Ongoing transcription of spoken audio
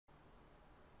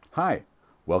Hi,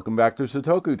 welcome back to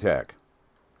Shitoku Tech.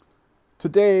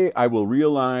 Today I will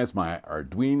realize my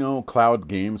Arduino Cloud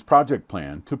Games project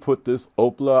plan to put this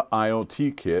Oplà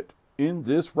IoT kit in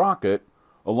this rocket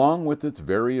along with its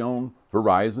very own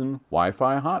Verizon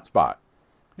Wi-Fi hotspot.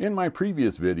 In my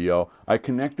previous video, I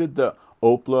connected the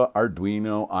Oplà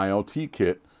Arduino IoT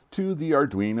kit to the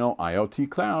Arduino IoT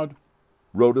Cloud,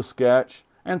 wrote a sketch,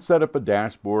 and set up a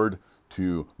dashboard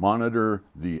to monitor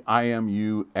the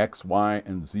IMU X, Y,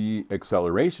 and Z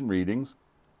acceleration readings,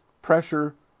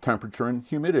 pressure, temperature, and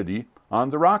humidity on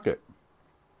the rocket.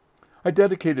 I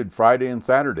dedicated Friday and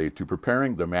Saturday to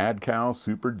preparing the Mad Cow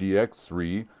Super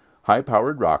DX3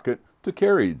 high-powered rocket to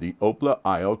carry the Oplà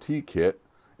IoT kit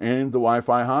and the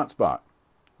Wi-Fi hotspot.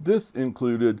 This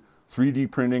included 3D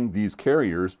printing these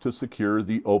carriers to secure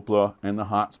the Oplà and the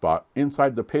hotspot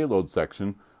inside the payload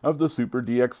section of the Super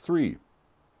DX3.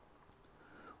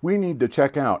 We need to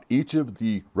check out each of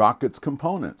the rocket's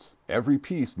components. Every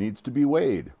piece needs to be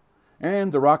weighed.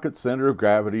 And the rocket's center of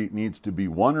gravity needs to be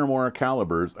 1 or more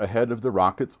calibers ahead of the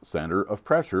rocket's center of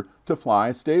pressure to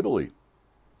fly stably.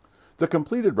 The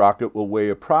completed rocket will weigh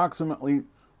approximately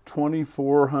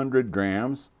 2,400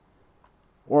 grams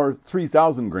or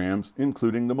 3,000 grams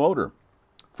including the motor.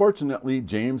 Fortunately,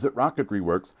 James at Rocketry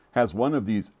Works has one of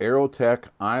these Aerotech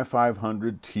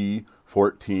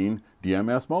i500T14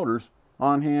 DMS motors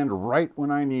on hand right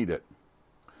when I need it.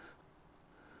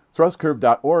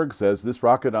 Thrustcurve.org says this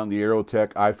rocket on the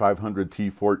Aerotech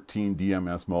i500T14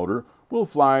 DMS motor will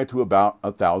fly to about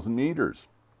 1,000 meters.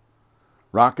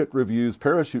 Rocket Review's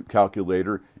parachute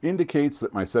calculator indicates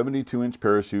that my 72-inch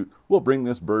parachute will bring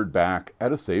this bird back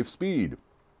at a safe speed.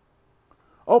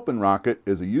 OpenRocket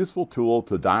is a useful tool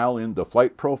to dial in the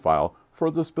flight profile for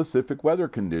the specific weather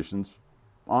conditions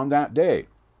on that day.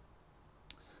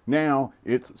 Now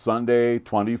it's Sunday,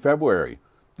 20 February.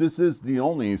 This is the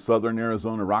only Southern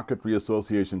Arizona Rocketry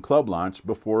Association club launch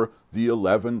before the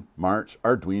 11 March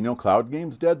Arduino Cloud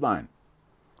Games deadline.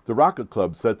 The Rocket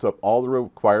Club sets up all the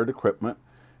required equipment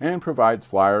and provides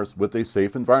flyers with a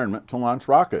safe environment to launch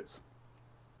rockets.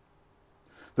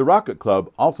 The Rocket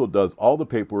Club also does all the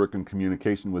paperwork and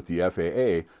communication with the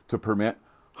FAA to permit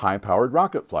high-powered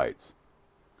rocket flights.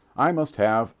 I must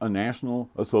have a National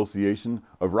Association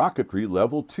of Rocketry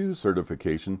Level 2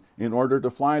 certification in order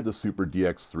to fly the Super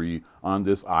DX3 on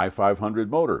this i500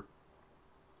 motor.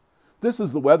 This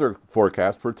is the weather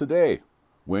forecast for today.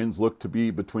 Winds look to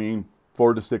be between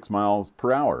 4 to 6 miles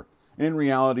per hour. In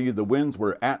reality, the winds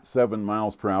were at 7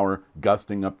 miles per hour,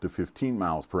 gusting up to 15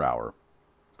 miles per hour.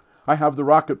 I have the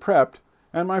rocket prepped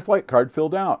and my flight card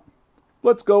filled out.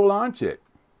 Let's go launch it.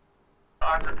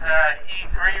 Onto pad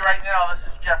E3 right now. This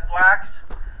is Jeff Black's.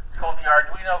 It's called the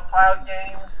Arduino Cloud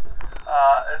Games.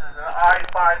 This is an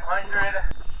i500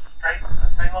 straight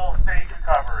single stage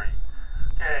recovery.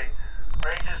 Okay,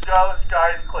 ranges go,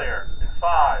 skies clear. In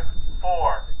 5,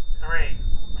 4, 3,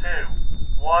 2,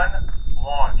 1,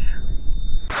 launch.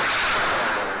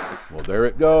 Well, there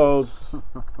it goes.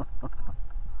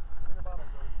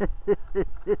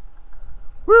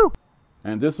 Woo!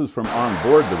 And this is from on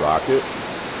board the rocket.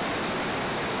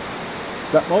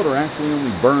 That motor actually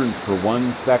only burned for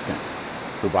 1 second,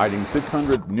 providing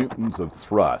 600 newtons of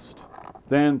thrust.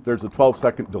 Then there's a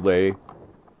 12-second delay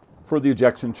for the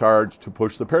ejection charge to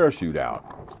push the parachute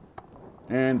out.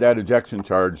 And that ejection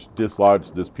charge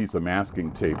dislodged this piece of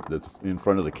masking tape that's in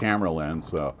front of the camera lens,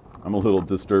 so I'm a little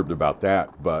disturbed about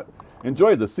that. But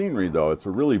enjoy the scenery though. It's a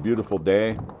really beautiful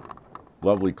day.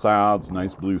 Lovely clouds,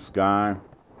 nice blue sky,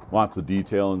 lots of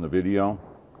detail in the video.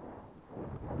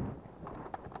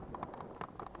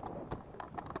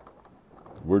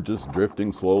 We're just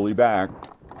drifting slowly back.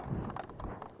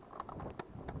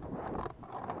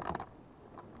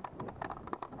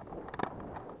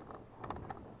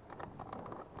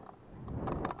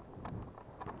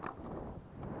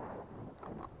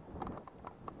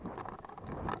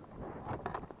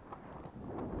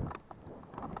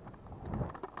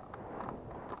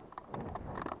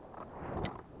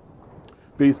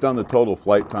 Based on the total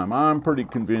flight time, I'm pretty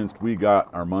convinced we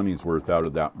got our money's worth out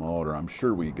of that motor. I'm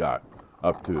sure we got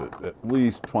up to at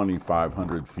least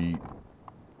 2,500 feet,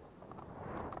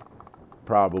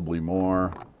 probably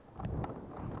more.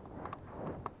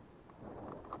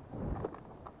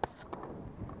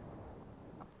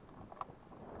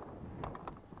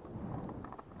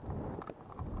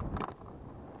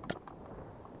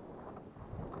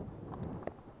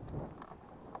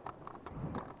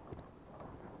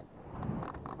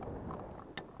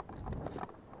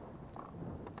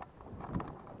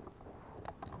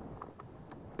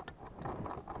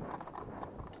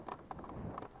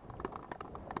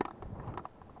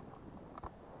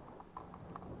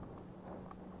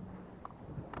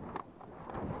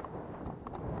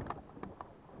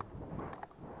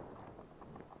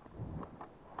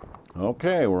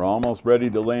 Okay, we're almost ready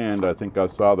to land. I think I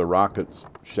saw the rocket's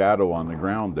shadow on the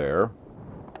ground there.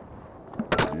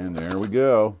 And there we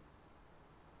go.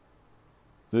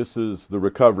 This is the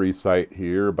recovery site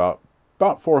here, about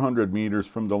 400 meters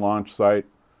from the launch site.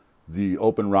 The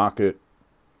open rocket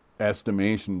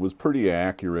estimation was pretty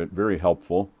accurate, very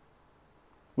helpful.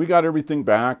 We got everything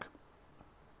back.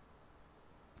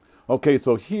 Okay,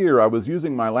 so here I was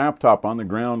using my laptop on the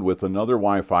ground with another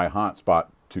Wi-Fi hotspot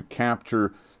to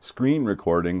capture screen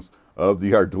recordings of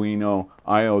the Arduino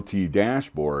IoT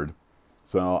dashboard.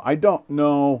 So I don't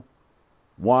know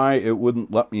why it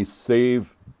wouldn't let me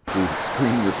save the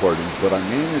screen recordings, but I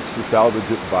managed to salvage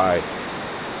it by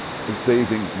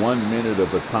saving 1 minute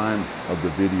of the time of the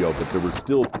video, but there were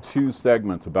still 2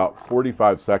 segments, about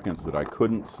 45 seconds, that I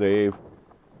couldn't save.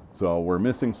 So we're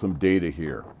missing some data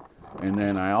here. And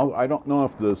then I don't know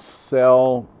if the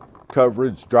cell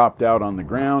coverage dropped out on the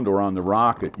ground or on the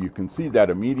rocket. You can see that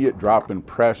immediate drop in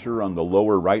pressure on the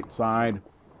lower right side.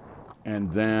 And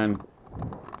then,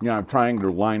 I'm trying to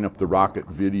line up the rocket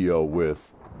video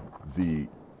with the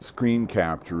screen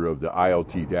capture of the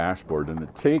IoT dashboard, and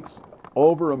it takes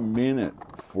over a minute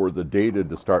for the data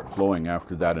to start flowing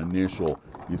after that initial,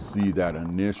 you see that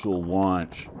initial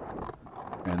launch,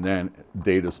 and then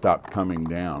data stopped coming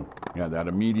down. That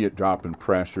immediate drop in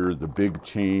pressure, the big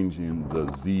change in the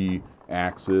Z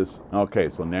axis. Okay,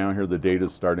 so now here the data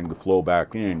is starting to flow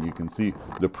back in. You can see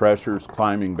the pressure's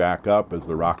climbing back up as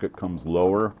the rocket comes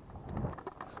lower.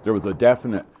 There was a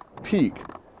definite peak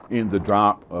in the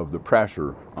drop of the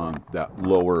pressure on that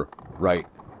lower right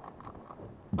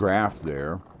graph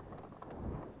there.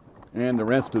 And the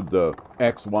rest of the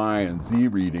X, Y, and Z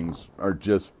readings are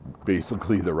just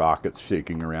basically the rockets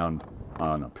shaking around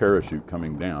on a parachute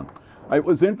coming down. It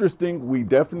was interesting. We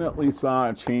definitely saw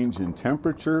a change in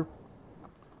temperature,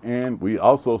 and we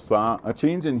also saw a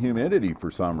change in humidity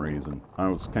for some reason. I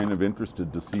was kind of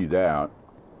interested to see that.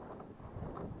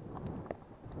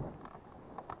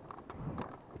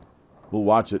 We'll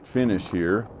watch it finish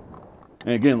here.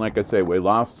 And again, like I say, we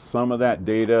lost some of that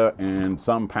data and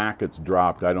some packets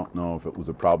dropped. I don't know if it was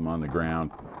a problem on the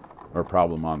ground or a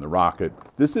problem on the rocket.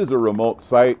 This is a remote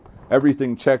site.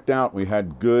 Everything checked out. We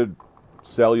had good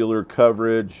cellular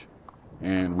coverage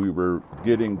and we were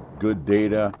getting good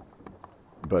data,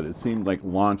 but it seemed like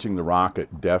launching the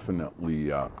rocket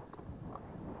definitely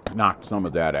knocked some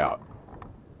of that out.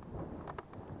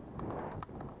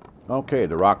 Okay,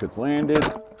 the rocket's landed.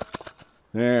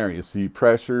 There, you see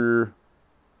pressure.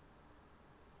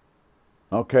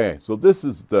 Okay, so this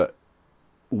is the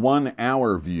 1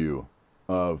 hour view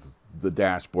of the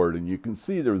dashboard, and you can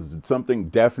see there's something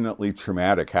definitely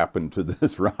traumatic happened to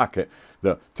this rocket.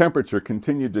 The temperature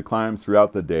continued to climb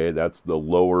throughout the day. That's the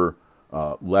lower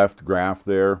left graph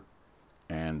there.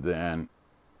 And then,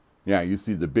 you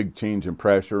see the big change in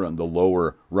pressure on the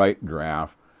lower right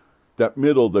graph. That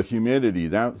middle, the humidity,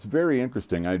 that's very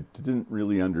interesting. I didn't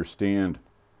really understand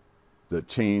the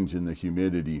change in the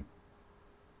humidity.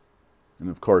 And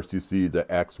of course, you see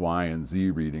the X, Y, and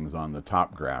Z readings on the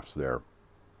top graphs there.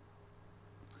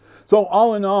 So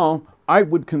all in all, I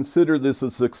would consider this a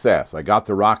success. I got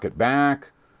the rocket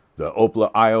back, the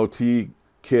Oplà IoT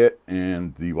kit,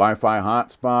 and the Wi-Fi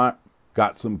hotspot.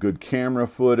 Got some good camera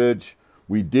footage.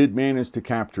 We did manage to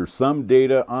capture some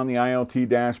data on the IoT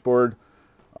dashboard.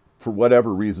 For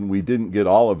whatever reason, we didn't get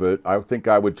all of it. I think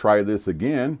I would try this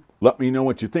again. Let me know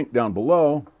what you think down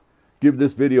below. Give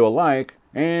this video a like.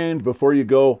 And before you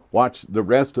go watch the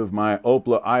rest of my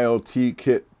Oplà IoT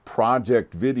kit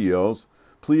project videos,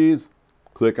 please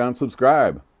click on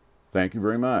subscribe. Thank you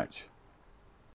very much.